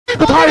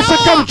কোথায় সে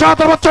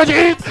কামচাঁদের বাচ্চা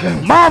জিত?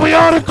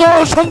 মাবিয়ার কো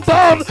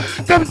সন্তান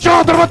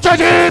কামচাঁদের বাচ্চা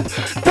জিত,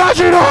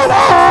 গাজী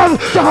রহমান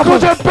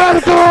খুঁজে বের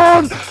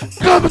করুন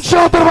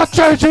কামচাঁদের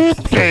বাচ্চা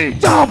জিতকে।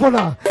 যাবো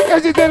না।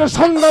 এজিদের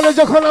সন্ধানে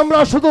যখন আমরা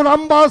শুধু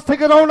রামবাজ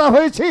থেকে রওনা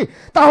হয়েছি,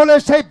 তাহলে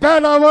সেই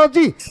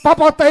বেনামাজি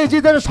পাপাত্তা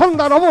এজিদের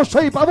সন্ধান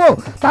অবশ্যই পাবো।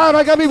 তার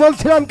আগে আমি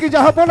বলছিলাম কি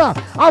যাবো না,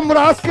 আমরা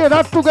আজকে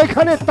রাতটুকু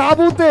এখানে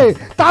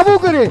তাবু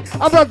করে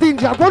আমরা দিন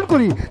যাপন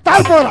করি,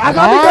 তারপর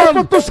আগামীকাল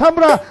প্রত্যুষ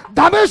আমরা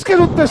দামেস্কের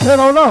উদ্দেশ্যে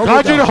রওনা হব।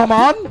 গাজী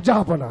রহমান,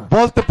 যাবো না।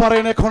 বলতে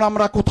পারেন এখন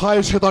আমরা কোথায়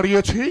এসে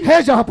দাঁড়িয়েছি?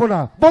 হ্যাঁ যাবো না,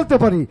 বলতে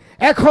পারি।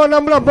 এখন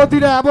আমরা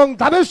মদিনা এবং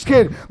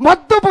দামেস্কের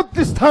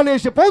মধ্যবর্তী স্থানে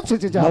এসে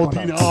পৌঁছেছি।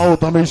 মদিনা ও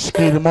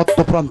দামেস্কের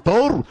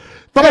মধ্যপ্রান্তর।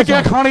 তবে কি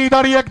এখানেই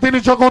দাঁড়িয়ে একদিন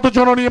জগৎ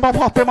জননী মা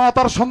ফাতেমা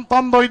তার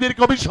সন্তান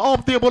দ্বয়দেরকে অভিশাপ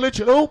দিয়ে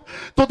বলেছিল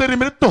তোদের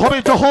মৃত্যু হবে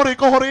জহরে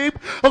কহরে?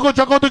 ওগো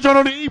জগৎ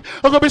জননী,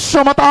 ওগো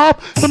বিশ্বমাতা,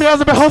 তুমি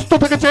আজ বেহস্ত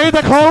থেকে চেয়ে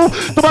দেখো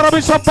তোমার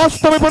অভিশাপ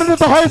বাস্তবে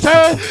পরিণত হয়েছে।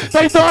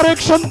 তাই তো আরেক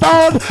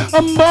সন্তান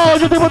আম্মা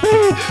যুবতী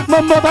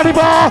মোহাম্মদ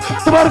আরিফা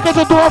তোমার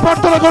কাছে দোয়া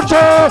প্রার্থনা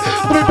করছে,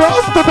 তুমি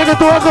বেহস্ত থেকে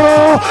দোয়া করো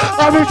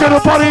আমি যেন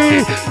পারি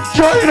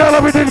জয়নাল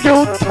আবেদিনকে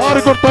উদ্ধার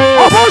করতে।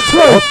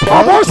 অবশ্যই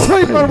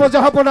অবশ্যই করবো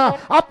জাহাপনা,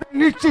 আপনি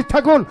নিশ্চিত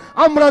থাকুন।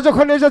 আমরা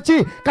যখন এসেছি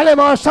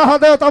কালেমা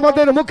শাহাদাত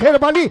আমাদের মুখের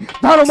বাণী,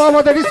 ধর্ম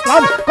আমাদের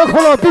ইসলাম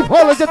কখনো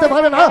বিফল যেতে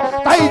পারে না।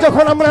 তাই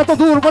যখন আমরা এত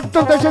দূর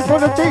পর্যন্ত এসে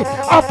পড়েছি,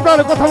 আপনার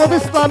কথা মতো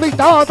ইসলামিক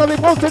দাওয়াত আমি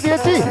পৌঁছে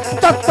দিয়েছি।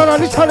 চারতলা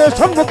নিশানের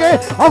সম্মুখে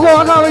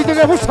আগামী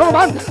দিনে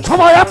মুসলমান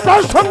সবাই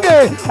আপনার সঙ্গে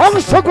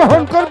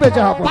অংশগ্রহণ করবে।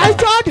 জাহাপনা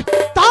ভাইজান,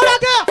 তার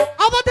আগে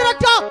আমাদের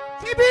একটা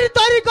শিবির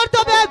তৈরি করতে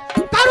হবে,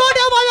 কারণ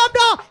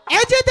আমরা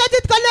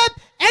এজিত করলে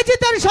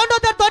এজিতের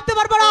সৈন্যদের ধরতে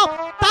পারবো না।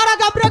 তার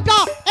আগে আমরা একটা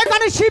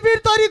এখানে শিবির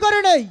তৈরি করে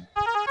নেই।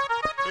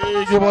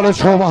 এই যে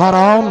বলেছো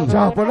মহারাম,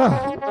 জাহাপনা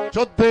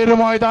যুদ্ধের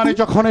ময়দানে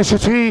যখন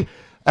এসেছি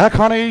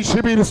এখানেই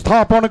শিবির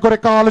স্থাপন করে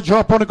কাল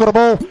যাপন করব।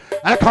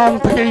 এখান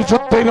থেকেই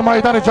যুদ্ধের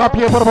ময়দানে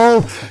ঝাঁপিয়ে পড়বো,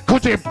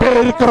 খুঁজে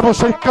বের করবো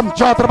সেই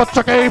কামচাঁদের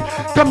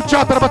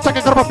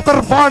বাচ্চাকে করবো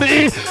কুরবানি,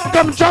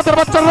 কামচাঁদের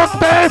বাচ্চার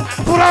রক্তে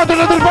পুরা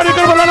দিনের বাড়ি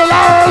করবো লাল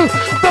লাল।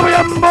 তবে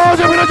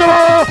আম্বাজে ফিরে যাবো,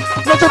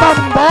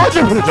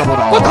 আম্বাজে ফিরে যাবো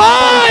না।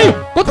 কোথায়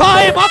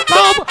কোথায়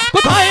মক্কাম,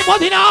 কোথায়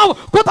মদিনা,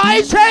 কোথায়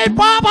সেই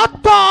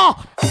পাপাত্তা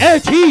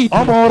এজিদ?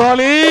 অমর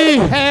আলী।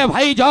 হ্যাঁ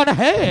ভাইজান,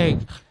 হ্যাঁ।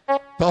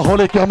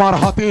 তাহলে কি আমার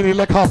হাতের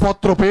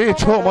লেখাপত্র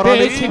পেয়েছো?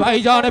 পেয়েছি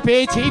ভাইজান,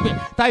 পেয়েছি।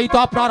 তাই তো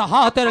আপনার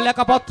হাতের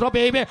লেখাপত্র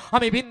পেয়ে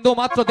আমি বিন্দু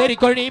মাত্র দেরি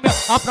করিনি।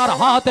 আপনার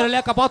হাতের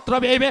লেখাপত্র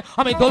পেয়ে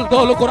আমি দোল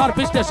দোল করার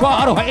পৃষ্ঠে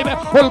সোয়ার হয়ে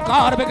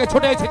উল্কার বেগে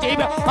ছুটে এসেছি।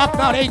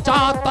 আপনার এই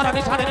চাঁদ তারা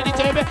নিশানের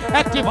নিচে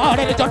একটি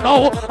বারের জন্য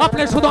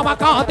আপনি শুধু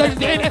আমাকে আদেশ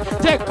দিন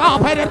যে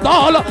কাফেরের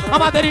দল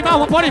আমাদের ইমাম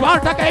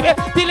পরিবারটাকে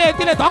তিলে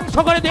তিলে ধ্বংস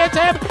করে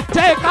দিয়েছে,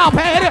 যে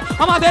কাফের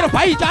আমাদের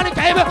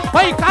ভাইজানকে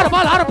ওই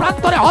কারবালার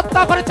প্রান্তরে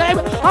হত্যা করেছে,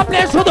 আপনি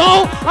শুধু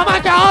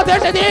আমাকে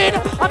আদেশ দিন,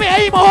 আমি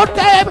এই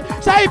মুহূর্তে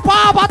সেই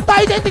পাপাত্তা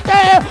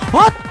এজিদকে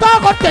হত্যা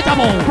করতে যাব।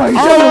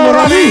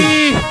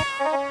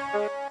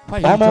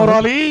 অমর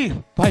আলী,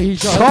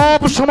 সব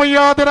সময়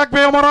ইয়াদ রাখবে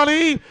অমর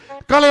আলী,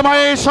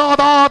 কালেমায়ে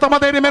শাহাদাত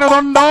আমাদের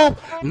মেরুদণ্ড,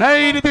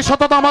 ন্যায় নীতি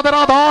সততা আমাদের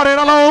আধারের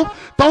আলো,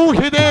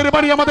 তাওহীদের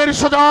বাণী আমাদের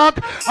সজাগ।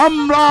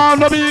 আমরা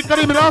নবী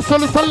করিম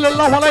রাসূল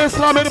সাল্লাল্লাহু আলাইহি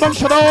ইসলামের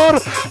বংশধর।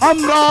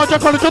 আমরা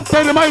যখন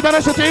যুদ্ধের ময়দানে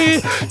এসেছি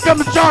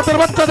কামচাঁদের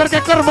বাচ্চাদেরকে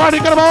কুরবানি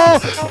করব,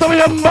 তুমি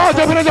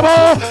আম্বাজে ফিরে যাব।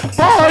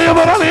 ভাই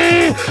অমর আলী,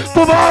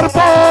 তোমার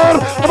পর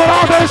আমার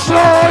আদেশ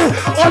নয়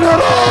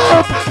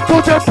অনুরোধ,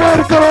 খুঁজে বের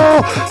করো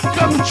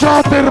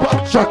কামচাঁদের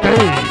বাচ্চাকে।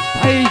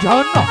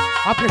 ভাইজান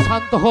আপনি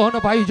শান্ত হন,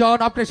 ভাইজান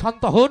আপনি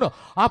শান্ত হন।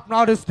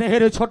 আপনার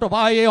স্নেহের ছোট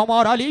ভাই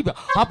অমর আলী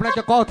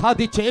আপনাকে কথা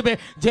দিচ্ছে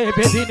যে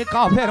বেদিন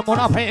কাফের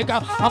মুনাফিক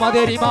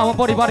আমাদের ইমাম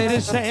পরিবারের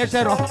শেষ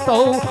রক্ত,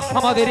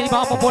 আমাদের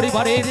ইমাম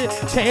পরিবারের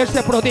শেষ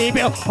প্রদীপ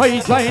ওই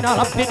জয়নাল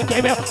আবেদিনকে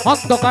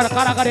অন্ধকার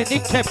কারাগারে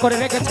নিক্ষেপ করে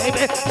রেখেছে।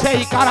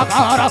 সেই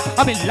কারাগার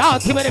আমি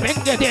লাথি মেরে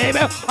ভেঙে দেব।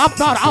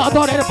 আপনার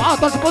আদরের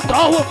বাতাস পুত্র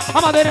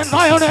আমাদের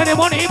নয়নের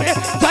মণি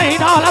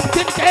জয়নাল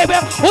আবেদিনকে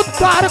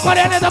উদ্ধার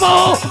করে এনে দেব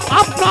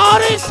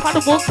আপনার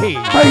সম্মুখে।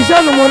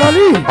 ভাইজান অমর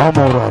আলী,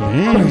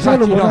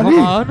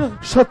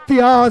 সত্যি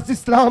আজ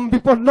ইসলাম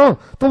বিপন্ন।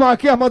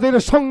 তোমাকে আমাদের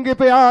সঙ্গে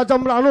পেয়ে আজ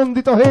আমরা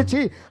আনন্দিত হয়েছি,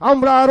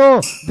 আমরা আরো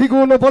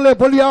দ্বিগুণ বলে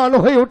বলিয়ান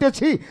হয়ে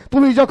উঠেছি।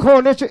 তুমি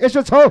যখন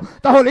এসেছো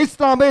তাহলে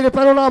ইসলামের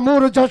প্রেরণা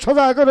মূর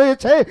সজাগ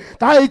রয়েছে।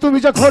 তাই তুমি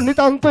যখন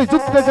নিতান্তই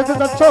যুদ্ধে যেতে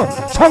যাচ্ছ,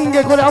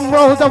 সঙ্গে করে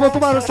আমরাও যাবো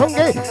তোমার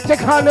সঙ্গে।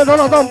 যেখানে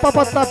রণদম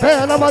পাপাত্তা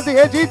বেনামাজি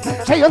এজিদ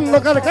সেই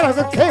অন্ধকার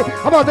কারাকক্ষে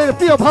আমাদের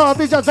প্রিয়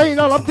ভাতিজা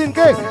জয়নাল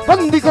আবেদিনকে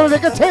বন্দী করে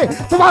রেখেছে,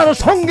 তোমার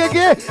সঙ্গে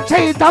গিয়ে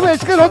সেই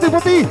দামেস্কের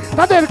অধিপতি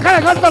তাদের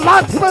কারাগারটা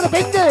লাথি মেরে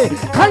ভেঙে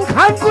খান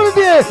খান করে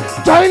দিয়ে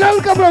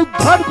জয়নালকে আমরা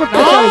উদ্ধার করতে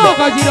চাই।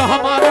 গাজী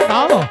রহমান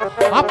নাম,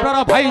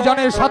 আপনারা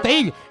ভাইজানের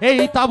সাথেই এই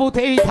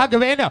তাবুতেই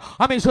থাকবেন।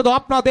 আমি শুধু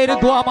আপনাদের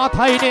দোয়া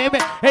মাথায় নেব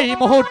এই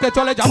মুহূর্তে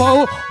চলে যাব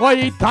ওই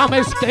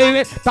দামেস্কে।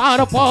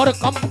 তারপর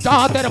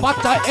কামচাঁদের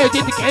বাচ্চা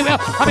এজিদকে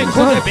আমি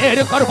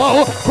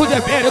খুঁজে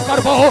বের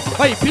করব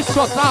ওই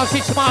বিশ্বত্রাস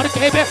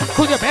ইসমানকে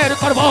খুঁজে বের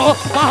করব,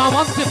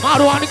 মহামন্ত্রী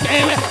মারওয়ানকে,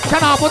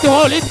 সেনাপতি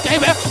ওলীদকে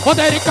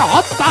ওদেরকে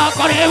হত্যা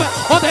করে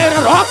ওদের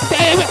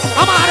রক্তে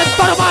আমার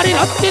তরবারি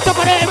রঞ্জিত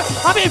করে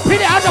আমি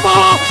ফিরে আসবো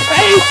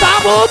এই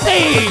তাঁবুতে।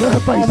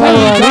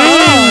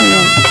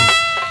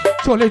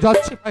 চলে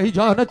যাচ্ছি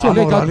ভাইজান,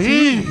 চলে যাচ্ছি,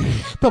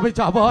 তবে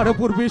যাবার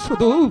পূর্বে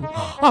শুধু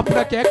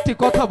আপনাকে একটি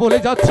কথা বলে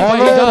যাচ্ছি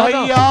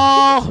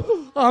ভাইজান।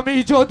 আমি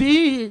যদি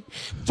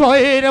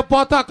জয়ের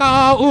পতাকা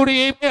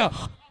উড়িয়ে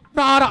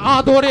আপনার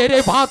আদরের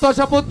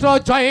ভাতসা পুত্র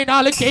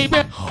জয়নালকে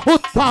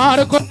উদ্ধার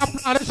করে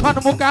আপনার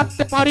সম্মুখে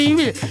আনতে পারি,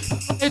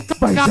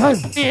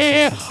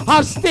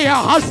 হাসতে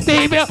হাসতে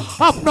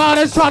আপনার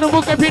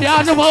সম্মুখে ফিরে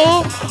আসবো।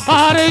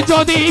 আর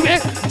যদি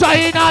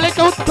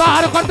জয়নালকে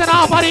উদ্ধার করতে না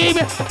পারি,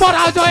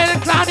 পরাজয়ের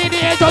গ্লানি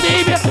নিয়ে যদি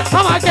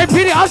আমাকে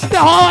ফিরে আসতে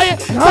হয়,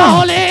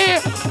 তাহলে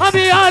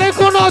আমি আর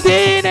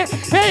কোনোদিন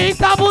এই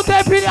তাঁবুতে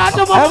ফিরে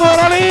আসবো।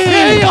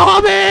 এই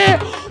হবে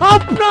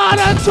আপনার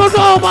ছোট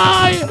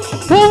ভাই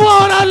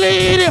উমর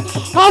আলীর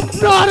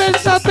আপনার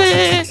সাথে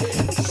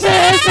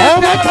শেষ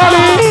দেখা।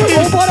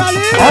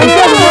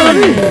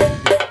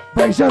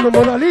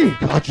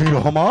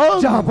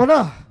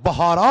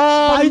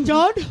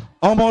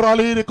 অমর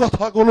আলীর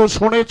কথাগুলো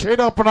শুনেছেন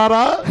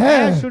আপনারা?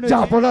 হ্যাঁ,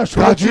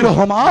 গাজী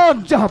রহমান,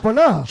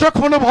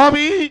 যখন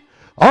ভাবি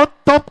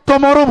অতপ্ত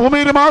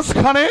মরুভূমির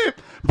মাঝখানে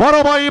বড়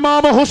ভাই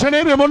ইমাম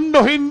হোসেনের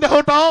মুন্ডহীন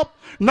দেহটা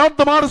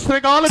নর্দমার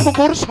শ্রীগাল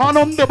কুকুর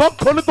সানন্দে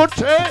বক্ষণ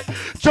করছে,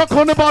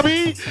 যখন ভাবি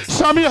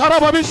স্বামী হারা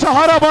ভাবি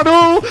সাহারা বানু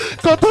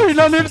কতই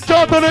না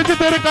নির্যাতনে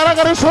জিতের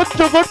কারাগারে সহ্য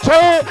করছে,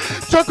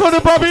 যখন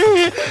ভাবি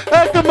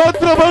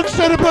একমাত্র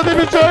বংশের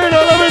প্রতিবি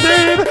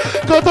জয়নালাবেদীর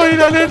কতই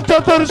না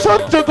নির্যাতন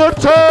সহ্য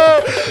করছে,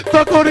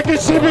 তখন কি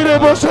শিবিরে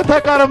বসে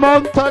থাকার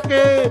মন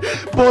থাকে?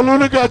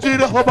 বলুন গাজী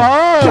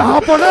রহমান।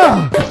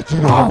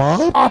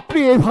 আপনি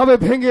এইভাবে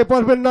ভেঙে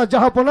পড়বেন না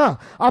জাহাপনা,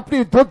 আপনি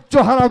ধৈর্য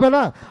হারাবেন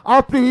না,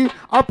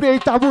 আপনি এই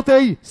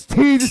তাঁবুতেই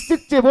স্থির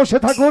চিত্তে বসে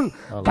থাকুন।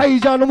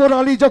 ভাইজান ওমর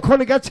আলী যখন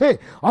গেছে,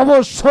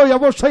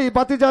 অবশ্যই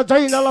বাতিজা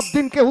জয়নাল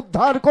আবদিনকে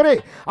উদ্ধার করে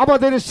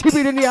আমাদের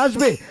শিবিরে নিয়ে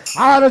আসবে।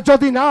 আর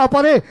যদি না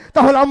পারে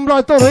তাহলে আমরা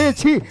তো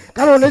রয়েছি,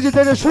 কারণ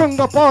নিজেদের সুরঙ্গ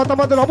পথ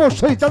আমাদের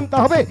অবশ্যই জানতে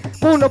হবে।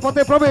 কোন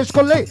পথে প্রবেশ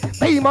করলে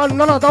বেঈমান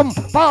নরাদম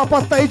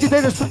পাপাত্তা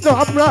ইজিদের সূত্র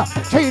আমরা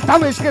সেই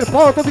দামেস্কের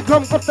পথ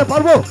অতিক্রম করতে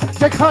পারবো।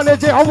 যেখানে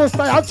যে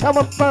অবস্থায় আছে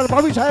আপনার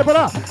ভাবি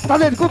সাহেবরা,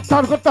 তাদের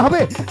উদ্ধার করতে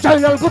হবে,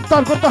 জয়নাল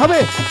উদ্ধার করতে হবে।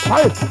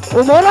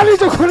 ওমর আলী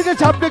যখন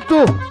গেছে, আপনি একটু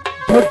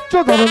ধৈর্য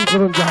ধারণ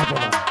করুন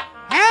জাহাপনা।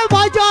 হ্যাঁ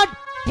ভাইজান,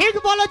 ঠিক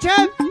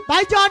বলেছেন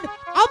ভাইজান।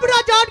 আমরা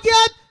জান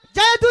গিয়ে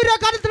যে দুই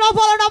রাকাত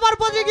নফল নামার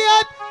পথে গিয়ে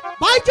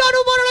ভাইজান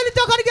ওমর আলী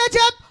যখন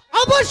গেছে,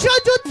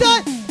 অবশ্যই যুদ্ধে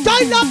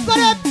জয়লাভ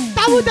করে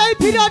তাঁবুতে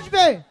ফিরে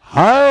আসবে।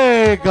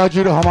 হায়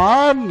গাজী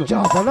রহমান,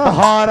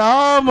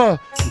 হারাম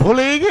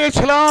ভুলে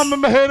গিয়েছিলাম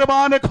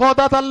মেহেরবান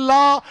খোদা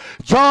আল্লাহ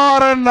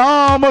যার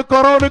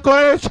নামকরণ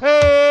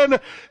করেছেন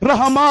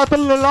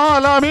রহমাতুল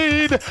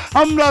আলামিন,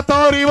 আমরা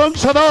তারই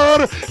বংশধর,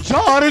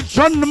 যার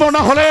জন্ম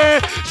না হলে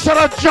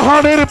সারা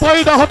জাহানের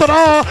পয়দা হতো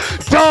না,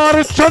 যার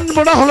জন্ম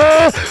না হলে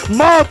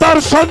মা তার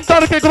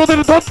সন্তানকে কোনোদিন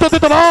ধৈর্য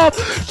দিত না,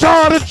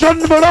 যার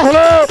জন্ম না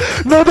হলে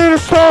নদীর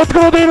স্রোত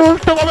কোনোদিন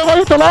উল্টো ভাবে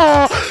বইত না,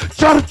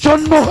 যার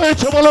জন্ম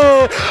হয়েছে বলে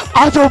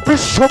আজও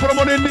বিশ্ব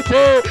ভ্রমণের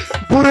নিচে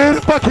দূরের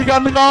পাখি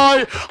গান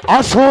গায়।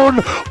 আসুন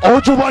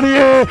অজু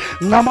বানিয়ে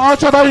নামাজ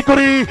আদায়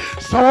করি,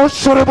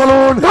 সমস্যরে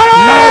বলুন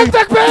নারায়ে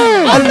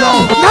তাকবীর,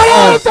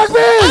 নারায়ে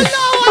তাকবীর,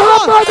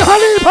 মুহাম্মদ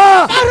খলিফা,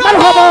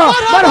 মারহাবা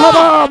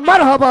মারহাবা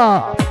মারহাবা।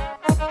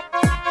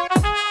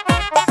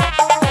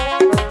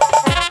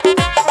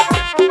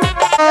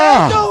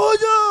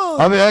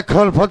 আমি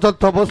এখন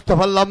পর্যন্ত বুঝতে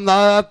পারলাম না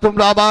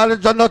তোমরা আমার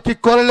জন্য কি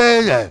করলে।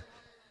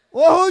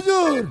 ও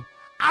হুজুর,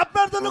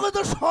 আপনার জন্য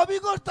তো সবই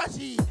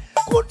করতেছি,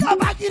 কোনটা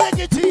বাকি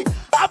রেখেছি?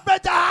 আপনার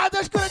যা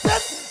আদেশ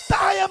করেছেন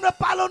তাই আমরা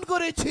পালন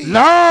করেছি।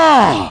 না,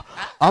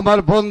 আমার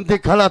বন্দি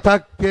খানা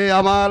থাকতে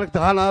আমার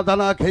দানা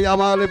দানা খেয়ে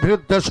আমার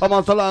বিরুদ্ধে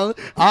সমালোচনা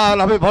আর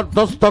আমি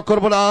বরদাস্ত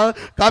করবো না।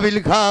 কাবিল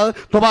খা,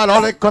 তোমার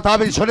অনেক কথা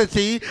আমি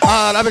শুনেছি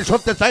আর আমি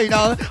শুনতে চাই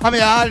না। আমি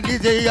আর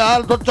নিজেই আর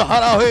ধৈর্য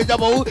হারা হয়ে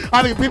যাব।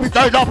 আমি বিবি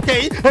জয়নবকে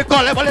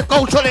কলে বলে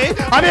কৌশলে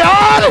আমি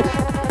আর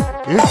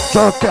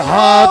ইজ্জতে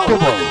হাত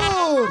দেব।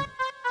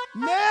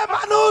 মেয়ে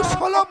মানুষ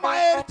হলো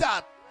মায়ের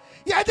জাত,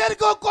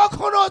 এদেরকে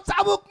কখনো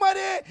চাবুক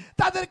মারে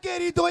তাদেরকে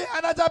হৃদয়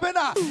আনা যাবে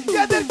না,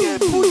 এদেরকে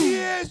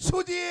বুঝিয়ে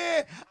সুজিয়ে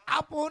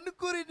আপন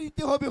করে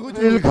নিতে হবে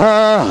হুজুর।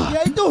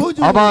 এই তো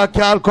হুজুর,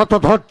 আমাকে আর কত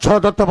ধৈর্য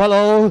ধরতে ভালো।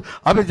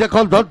 আমি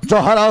যখন ধৈর্য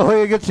হারা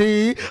হয়ে গেছি,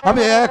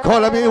 আমি এখন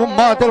আমি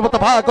উম্মাদের মতো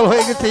পাগল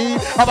হয়ে গেছি।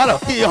 আমার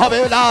কি হবে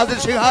রাজ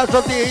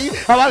সিংহাসন দিয়ে,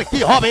 আমার কি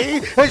হবে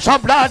এই সব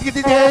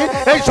রাজনীতি দিয়ে,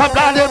 এই সব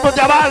রাজের প্রতি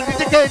আমার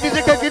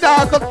নিজেকে ঘৃণা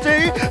করছি।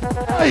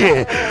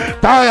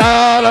 তাই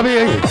আর আমি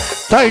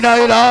চাই না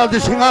এই রাজ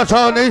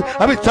সিংহাসন,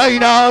 আমি চাই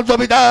না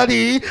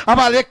জমিদারি।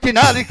 আমার একটি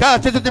নারীর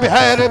কাছে যদি আমি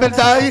হেরে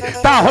যাই,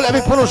 তাহলে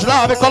আমি পুরুষ না,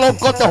 আমি কলম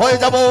করতে হয়ে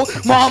যাব।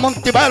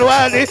 মহামন্ত্রী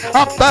বারওয়ানি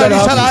আপনার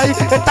ইশারায়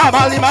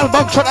তামালিমার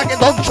বংশটাকে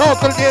ধ্বংস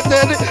করে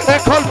দিয়েছেন।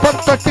 এখন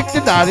প্রত্যেকটি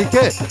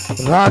নারীকে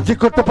রাজি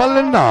করতে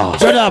পারলেন না।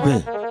 জনাব,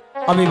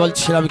 আমি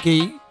বলছিলাম কি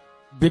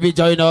বিবি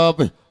জয়নব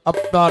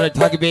আপনার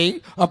থাকবে,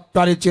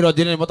 আপনার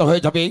চিরদিনের মতো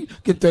হয়ে যাবে,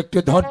 কিন্তু একটু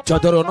ধৈর্য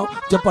ধরুন।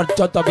 যে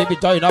পর্যন্ত বিবি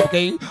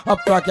জয়নবকে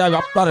আপনাকে আমি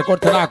আপনার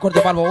করতে না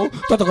করতে পারবো,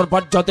 ততক্ষণ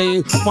পর্যন্ত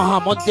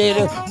মহামন্দির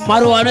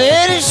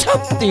মারোয়ারের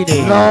শান্তি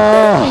নেই। না,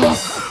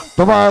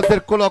 তোমাদের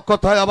কোনো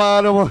কথায়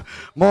আমার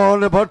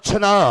মনে ভরছে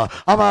না।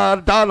 আমার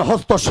ডান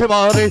হস্ত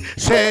সেবারে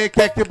সে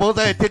একটি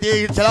বোঝাইতে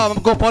দিয়েছিলাম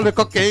গোপন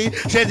কক্ষে,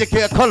 সে দেখে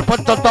এখন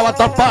পর্যন্ত আমার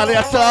দরবারে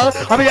আসছে।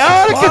 আমি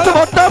আর কিছু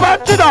করতে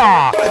পারছি না।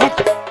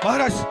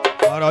 মহারাজ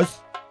মহারাজ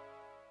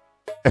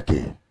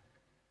একই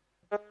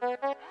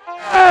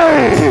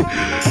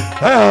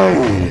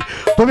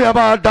তুমি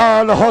আমার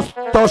ডান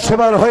হস্ত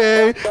সেবার হয়ে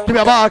তুমি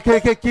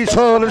আমাকে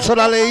কিশোর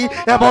শোনালেই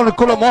এমন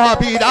কোন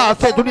মহাবীর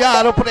আছে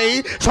দুনিয়ার উপরে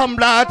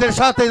সম্রাটের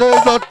সাথে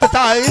লড়তে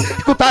চায়?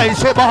 কোথায়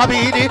সে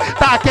মহাবীর?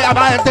 তাকে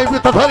আমার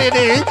ধরে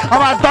নেই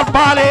আমার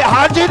দরবারে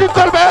হাজির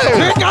করবে।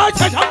 ঠিক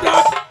আছে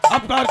সম্রাট,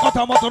 আপনার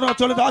কথা মতো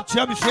চলে যাচ্ছি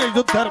আমি সেই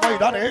যুদ্ধের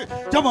ময়দানে।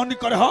 যেমন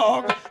করে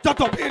হোক, যত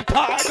বীর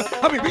থাক,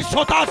 আমি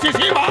বিশ্বতাসী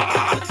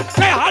সীমার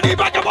সেই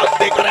হানিবাকে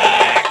বন্দী করে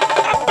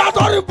আপনার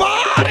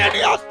দরবারে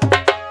নিয়ে আসছি।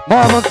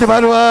 মহামন্ত্রী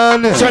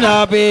মারওয়ান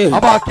শোনাবে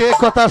আমাকে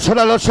কথা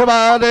শোনালো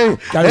সেবার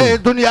এই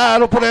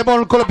দুনিয়ার উপরে এমন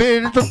কোন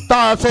বীর যোদ্ধা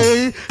আছে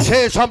সে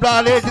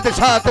সম্রাটের যদি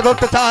সাথে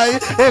লড়তে চায়?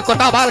 এই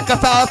কথা আমার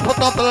কাছে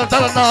আপনারা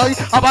জানা নয়,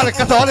 আমার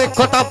কাছে অনেক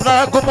কথা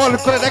আপনারা গোপন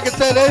করে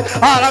রেখেছেন,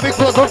 আর আমি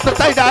কোনো ধরতে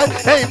চাই না।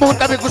 এই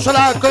মুহূর্তে আমি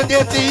ঘোষণা করে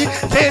দিয়েছি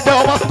যে যে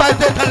অবস্থায়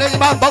যেখানে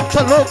ইমাম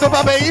বংশের লোক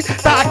পাবেই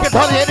তাকে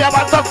ধরে এনে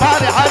আমার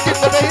দরবারে হাজির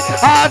করবে,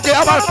 আর যে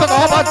আমার কোনো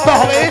অবাধ্য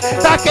হবে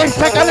তাকে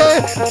সেখানে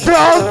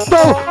শ্রেষ্ঠ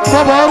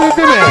খবর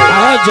দিবে।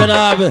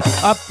 জনাব,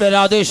 আপনার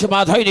আদেশ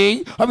মাথায় নেই,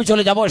 আমি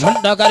চলে যাবো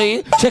সন্ধ্যাকারে,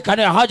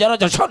 সেখানে হাজার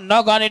হাজার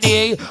সৈন্যগানে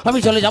নিয়ে আমি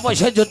চলে যাবো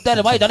সেই যুদ্ধের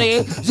ময়দানে।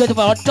 যদি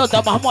অত্যন্ত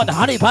মোহাম্মদ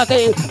হানিফাকে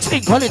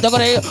শৃঙ্খলিত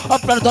করে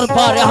আপনার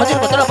দরবারে হাজির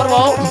করতে না পারবো,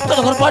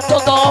 ততক্ষণ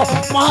পর্যন্ত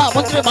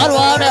মহামন্ত্রী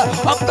মারওয়ান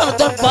আপনার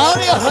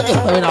দরবারে হাজির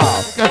হবে না।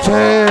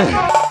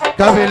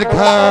 কাবিল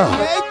খা,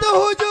 এই তো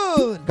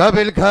হুজুর।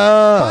 কাবিল খা,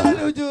 বলেন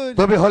হুজুর।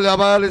 তুমি হলে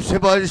আমার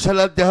সেবায়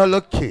সালাদ দেহ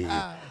লক্ষ্মী।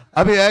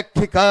 আমি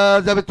একটি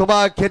কাজ আমি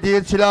তোমাকে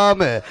দিয়েছিলাম,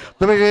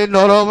 তুমি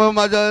নরম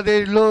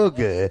মাজারের লোক,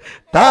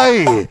 তাই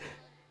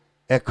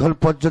এখন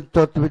পর্যন্ত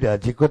তুমি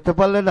রাজি করতে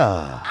পারলে না।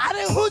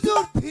 আরে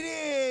হুজুর, ধীরে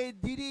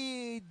ধীরে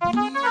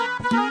ধীরে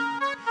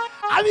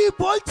আমি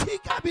বলছি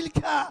কাবিল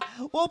খা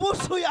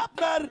অবশ্যই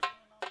আপনার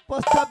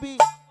প্রস্তাবে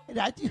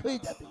রাজি হয়ে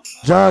যাবে।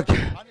 যাক,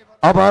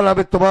 আবার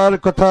আমি তোমার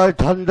কথায়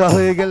ঠান্ডা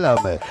হয়ে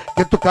গেলাম,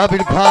 কিন্তু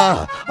কাবিল খা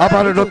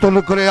আবার নতুন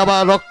করে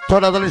আমার রক্ত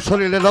রাজার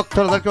শরীরে রক্ত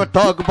রাজাকে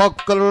টক বক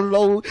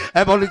করলো।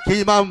 এমনকি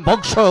ইমাম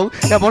বংশ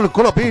এমন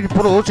কোন বীর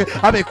পুরুষ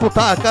আমি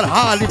কোথাকার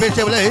হালি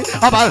বেশি বলে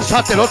আমার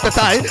সাথে লড়তে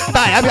চাই,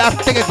 তাই আমি আজ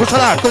থেকে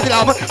ঘোষণা করে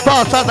দিলাম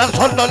 10,000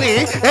 সৈন্য নিয়ে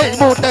এই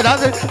মুহূর্তে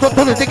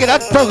চতুর্দিকে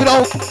রাজ্যগুলো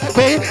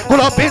কোন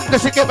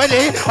বিদেশিকে মেলে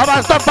আমার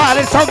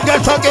দরবারের সঙ্গে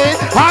সঙ্গে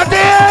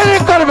হাজির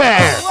করবে।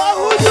 ও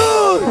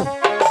হুজুর,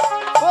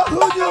 ও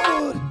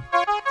হুজুর,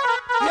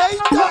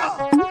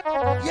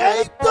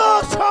 এই তো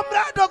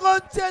সম্রাটগণ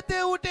চেতে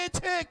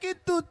উঠেছে,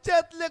 কিন্তু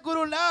চেতলে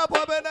গুরু লাভ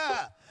হবে না।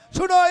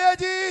 শুনো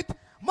ইয়াজিদ,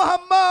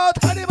 মোহাম্মদ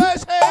হানিফা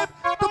সাহেব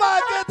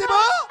তোমাকে দিব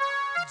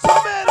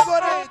জমের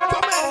ঘরে,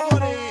 জমের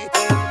ঘরে।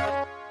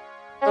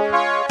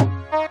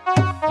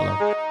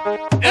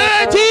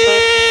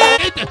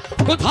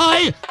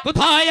 কোথায়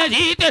কোথায়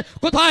অজিত,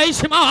 কোথায়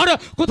সীমার,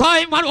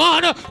 কোথায়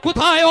মারওয়ান,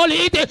 কোথায়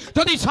অলিত?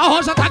 যদি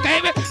সাহস থাকে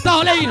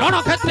তাহলে এই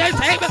রণক্ষেত্রে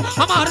এসে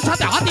আমার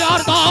সাথে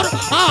হাতিয়ার ধর।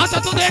 আজ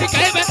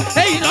তোদেরকে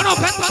এই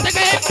রণক্ষেত্র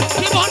থেকে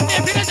জীবন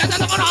নিয়ে ফিরে যেতে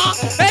দেবো না,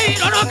 এই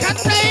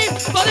রণক্ষেত্রে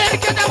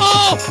তোদেরকে দেব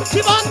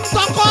জীবন্ত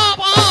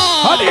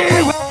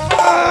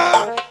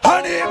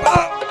হানিফা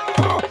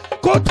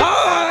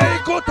কোথায়,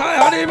 কোথায়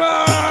হানিফা?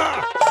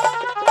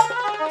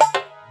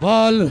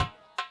 বল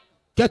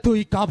কে তুই?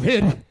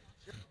 কাফের।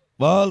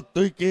 বল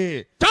তুই কে?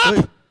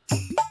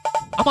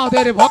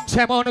 আমাদের বংশে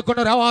এমন কোন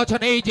রেওয়াজ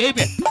নেই যে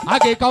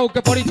আগে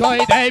কাউকে পরিচয়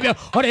দেবে।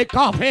 ওরে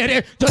কাফের,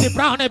 যদি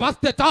প্রাণে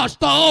বাঁচতে চাস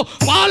তো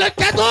বল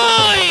কে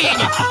তুই?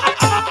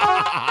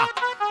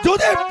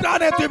 যদি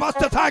প্রাণে তুই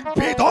বাঁচতে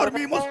থাকবি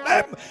ধর্মী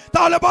মুসলিম,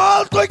 তাহলে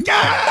বল তুই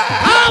কে?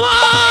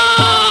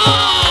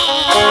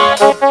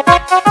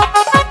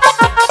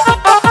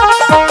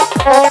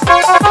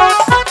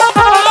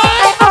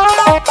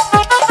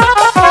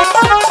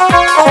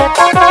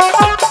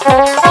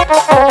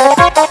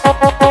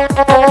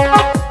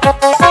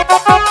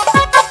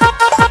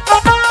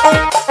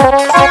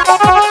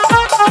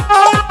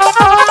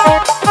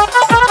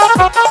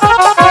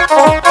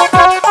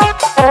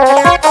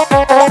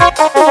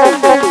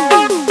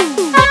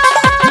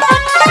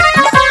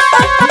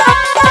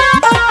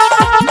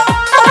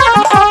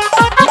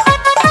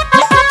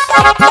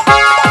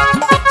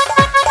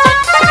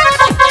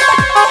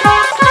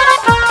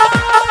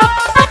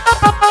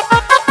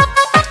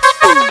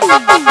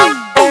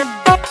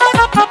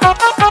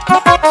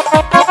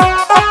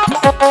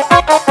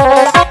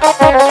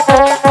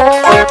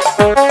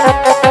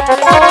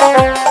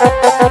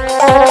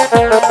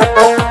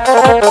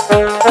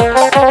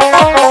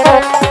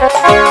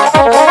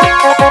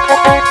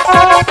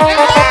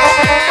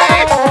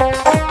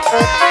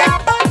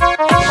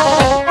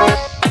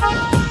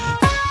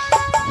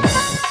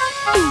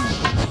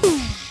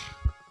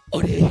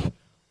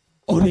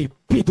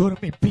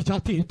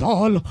 জাতির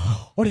দল,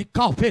 ওরে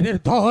কাফেরের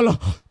দল,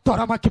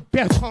 তোরা আমাকে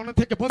পেছন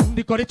থেকে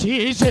বন্দি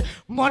করেছিস।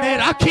 মনে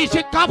রাখিস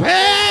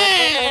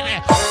কাফের,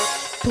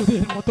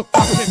 তোদের মতো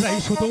কাফেররাই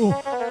শুধু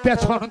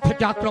পেছন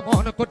থেকে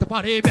আক্রমণ করতে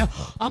পারে।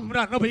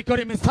 আমরা নবী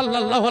করিম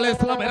সাল্লাল্লাহু আলাইহি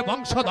সাল্লামের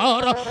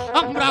বংশধর,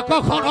 আমরা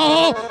কখনো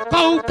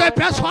কাউকে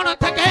পেছন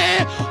থেকে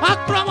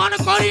আক্রমণ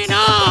করি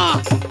না।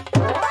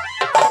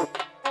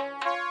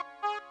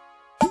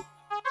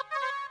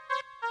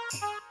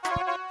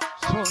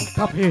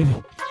 কাফের,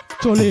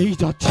 চলেই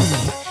যাচ্ছি,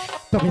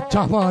 তবে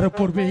যাওয়ার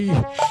পূর্বেই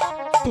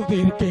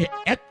তোদেরকে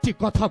একটি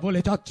কথা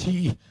বলে যাচ্ছি।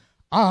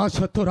 আজ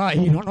তোরা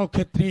এই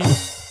রণক্ষেত্রে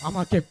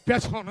আমাকে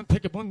পেছন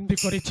থেকে বন্দি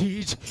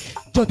করেছিস।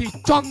 যদি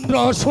চন্দ্র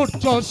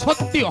সূর্য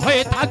সত্যি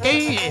হয়ে থাকে,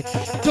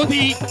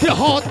 যদি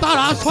গ্রহ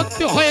তারা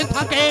সত্যি হয়ে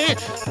থাকে,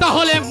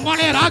 তাহলে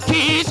মনে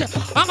রাখিস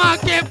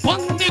আমাকে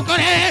বন্দি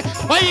করে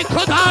ওই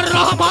খোদার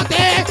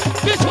রহমতে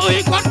কিছুই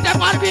করতে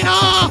পারবি না।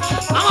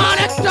 আমার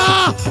একটা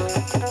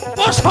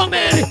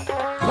পশমের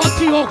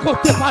ক্ষতিও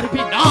করতে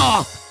পারবি না।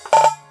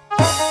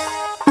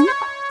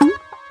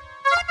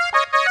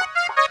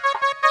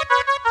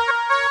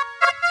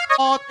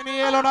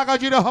 নিয়ে এলো না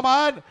গাজী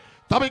রহমান,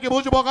 তবে কি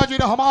বুঝবো গাজী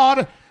রহমান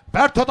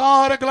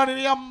ব্যর্থতার গ্লানি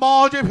নিয়ে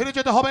আম্বাজে ফিরে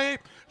যেতে হবে।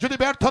 যদি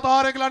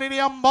ব্যর্থতার গ্লানি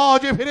নিয়ে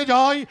আম্বাজে ফিরে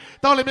যাই,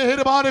 তাহলে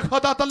মেহেরবান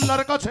খোদা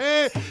তাআলার কাছে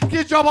কি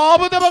জবাব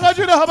দেব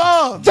গাজী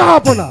রহমান?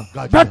 যাব না,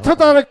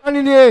 ব্যর্থতার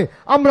গ্লানি নিয়ে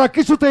আমরা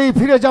কিছুতেই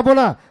ফিরে যাব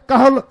না।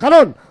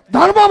 কারণ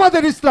ধর্ম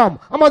আমাদের ইসলাম,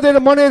 আমাদের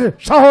মনের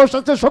সাহস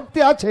আছে, শক্তি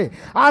আছে।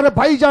 আর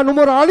ভাইজান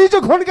উমর আলী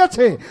যখন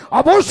গেছে,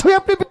 অবশ্যই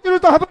আপনি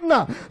বিচলিত হবেন না।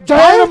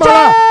 জয়ের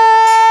মালা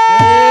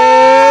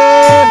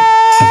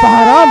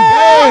বাহারাম,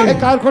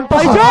 কার কোন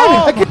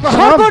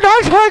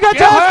সর্বনাশ হয়ে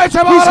গেছে।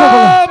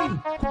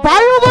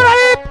 ভাই উমর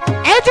আলী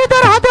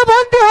এজিদের হাতে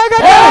বন্দী হয়ে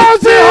গেছে।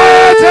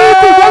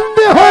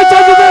 বন্দী হয়েছে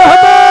এজিদের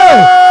হাতে।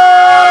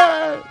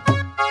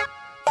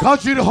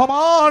 গাজী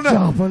রহমান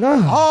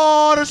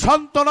আর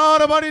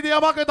সান্ত্বনার বাড়ি দিয়ে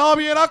আমাকে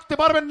দাবিয়ে রাখতে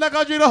পারবেন না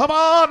গাজী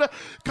রহমান।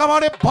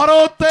 কামানে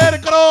ভারতের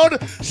করুন,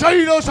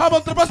 সৈন্য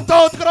সামন্ত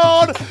প্রস্তুত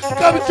করুন,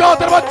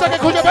 কমজাতের বাচ্চাকে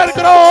খুঁজে বের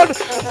করুন,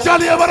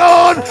 জ্বালিয়ে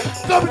মারুন,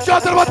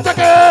 কমজাতের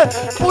বাচ্চাকে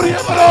পুড়িয়ে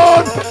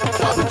মারুন,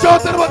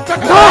 কমজাতের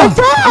বাচ্চাকে।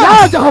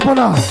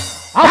 জাহাপনা,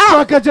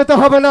 আপনাকে যেতে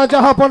হবে না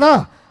জাহাপনা,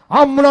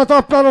 আমরা তো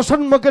আপনার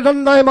সম্মুখে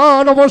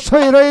দণ্ডায়মান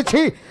অবশ্যই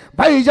রয়েছি।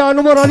 ভাইজান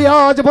উমর আলী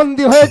আজ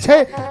বন্দী হয়েছে।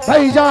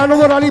 ভাইজান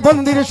উমর আলী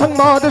বন্দির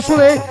সংবাদ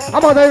শুনে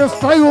আমাদের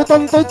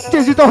স্নায়ুতন্ত্র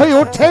উত্তেজিত হয়ে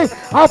উঠছে।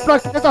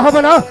 আপনাকে যেতে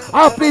হবে না,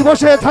 আপনি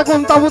বসে থাকুন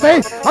তাঁবুতে।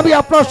 আমি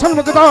আপনার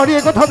সম্মুখে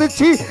দাঁড়িয়ে কথা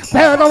দিচ্ছি,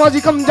 বেনামাজি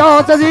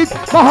কমজাত আজিজ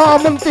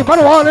মহামন্ত্রী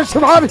পারওয়ানের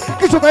সীমার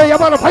কিছুতেই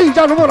আমার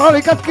ভাইজান উমর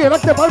আলীকে আটকে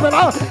রাখতে পারবে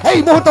না। এই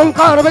মুহূর্তে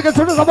কার বেগে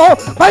ছুটে যাবো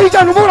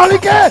ভাইজান উমর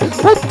আলীকে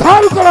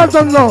উদ্ধার করার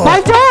জন্য।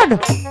 ভাইজান,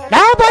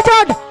 না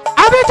ভাইজান,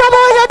 আমি যাবো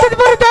ইয়াজিদ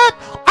বাড়িতে।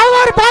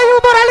 আমার ভাই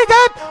উমর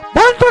আলীকে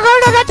বন্ধ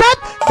করে গেছেন,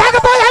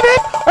 দেখবো আমি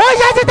ওই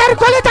ইয়াজিদের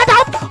কলিজা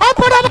দাম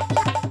আপনারা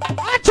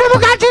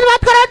মুখে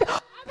আশীর্বাদ করেন।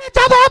 আমি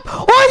যাবো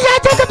ওই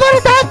ইয়াজিদ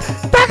বাড়িতে,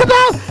 দেখবো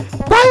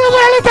ভাই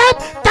উমর আলীকে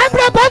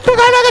ক্যামেরা বন্ধ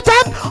করে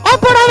গেছেন।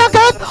 আপনারা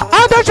আমাকে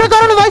আদর্শ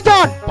করুন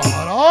ভাইজান।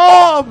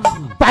 বাহারাম,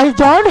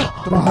 ভাইজান,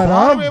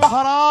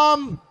 বাহারাম,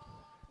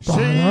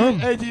 সেই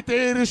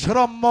এজিতের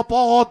সুরম্য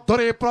পথ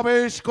ধরে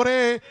প্রবেশ করে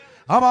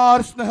আমার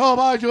স্নেহ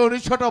ভাইজন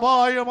ছোট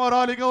ভাই উমর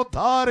আলীকে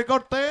উদ্ধার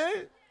করতে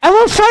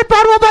অবশ্যই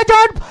পারবো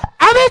ভাইজান।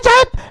 আমি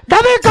চাই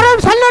নবী করিম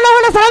সাল্লাল্লাহু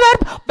আলাইহি সাল্লামের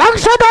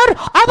বংশধর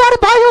আমার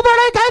ভাই উমর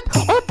আলীকে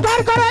উদ্ধার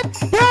করেন।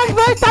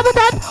 ভাই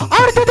তাবুতে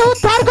আর যদি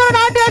উদ্ধার করে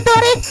না দিতে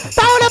পারি,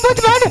 তাহলে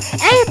বুঝবেন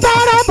এই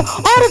পারাম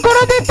আর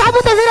কোনোদিন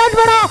তাবুতে ফিরে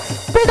আসবে না।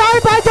 বিদায়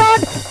ভাইজান,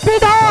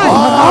 বিদায়।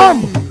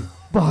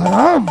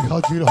 বাহারাম,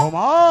 গাজী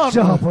রহমান,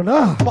 জাহাপনা,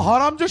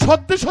 বাহারাম যে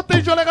সত্যি সত্যি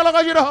চলে গেল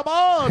গাজী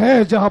রহমান।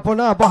 হ্যাঁ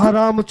জাহাপনা,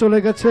 বাহারাম চলে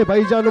গেছে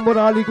ভাইজান উমর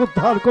আলীকে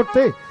উদ্ধার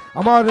করতে।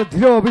 আমার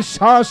দৃঢ়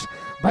বিশ্বাস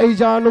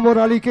ভাইজান উমর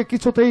আলীকে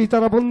কিছুতেই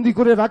তারা বন্দি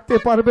করে রাখতে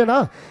পারবে না।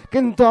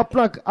 কিন্তু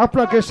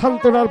আপনাকে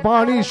সান্ত্বনার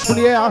বাণী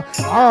শুনিয়ে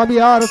আমি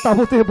আর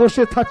তাঁবুতে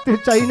বসে থাকতে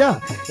চাই না।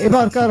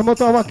 এবারকার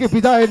মতো আমাকে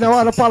বিদায়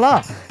নেওয়ার পালা।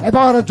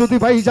 এবার যদি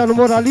ভাইজান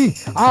উমর আলী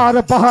আর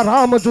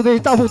বাহারাম যদি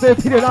তাঁবুতে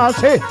ফিরে না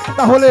আসে,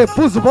 তাহলে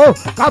বুঝবো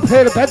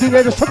কাফের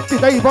বেদিনের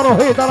শক্তিটাই বড়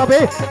হয়ে দাঁড়াবে,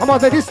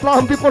 আমাদের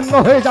ইসলাম বিপন্ন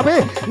হয়ে যাবে।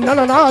 না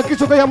না না,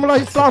 কিছুতেই আমরা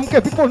ইসলামকে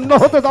বিপন্ন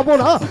হতে দেব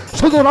না।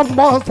 শুধু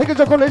রম্বাস থেকে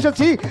যখন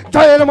এসেছি,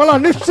 জয়ের মালা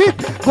নিশ্চিত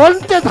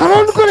গন্তে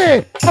ধারণ করে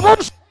আবার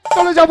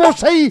চলে যাব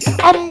সেই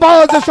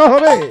আম্বাজ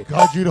শহরে।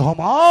 গাজী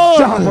রহমান,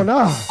 যাবো না,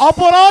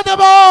 অপরাধ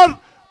আমার।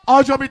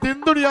 আজ আমি দিন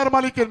দুনিয়ার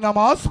মালিকের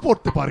নামাজ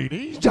পড়তে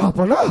পারিনি।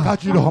 যাবো না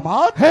গাজী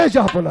রহমান, হ্যাঁ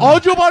যাবো না।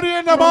 অজু বানিয়ে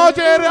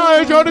নামাজের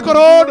আয়োজন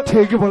করুন।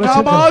 ঠিকই বলেছেন।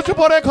 নামাজ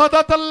পড়ে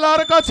খোদা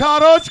তাআলার কাছে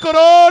আরজ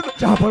করুন।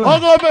 যাবো না।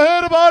 ওগো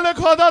মেহেরবান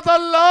খোদা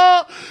তাআলা,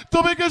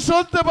 তুমি কি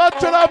শুনতে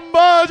পাচ্ছ না?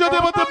 আম্মা যদি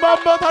মতো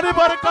মাম্মা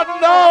ধারিবার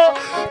কান্না,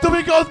 তুমি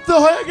কি অন্ধ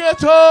হয়ে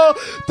গেছো?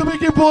 তুমি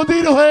কি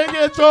বধির হয়ে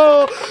গেছো?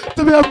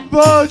 তুমি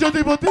আম্মা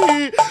যদি মতি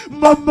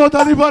মাম্মা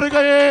ধারিবার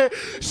গায়ে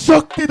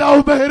শক্তি দাও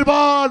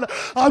মেহেরবান,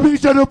 আমি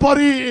যেন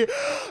পারি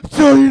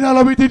জহির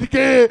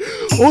আলমীকে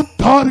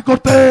উদ্ধার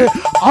করতে।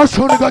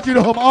 আসুন গাজী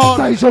রহমান,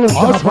 তাই চলুন,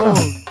 আসুন।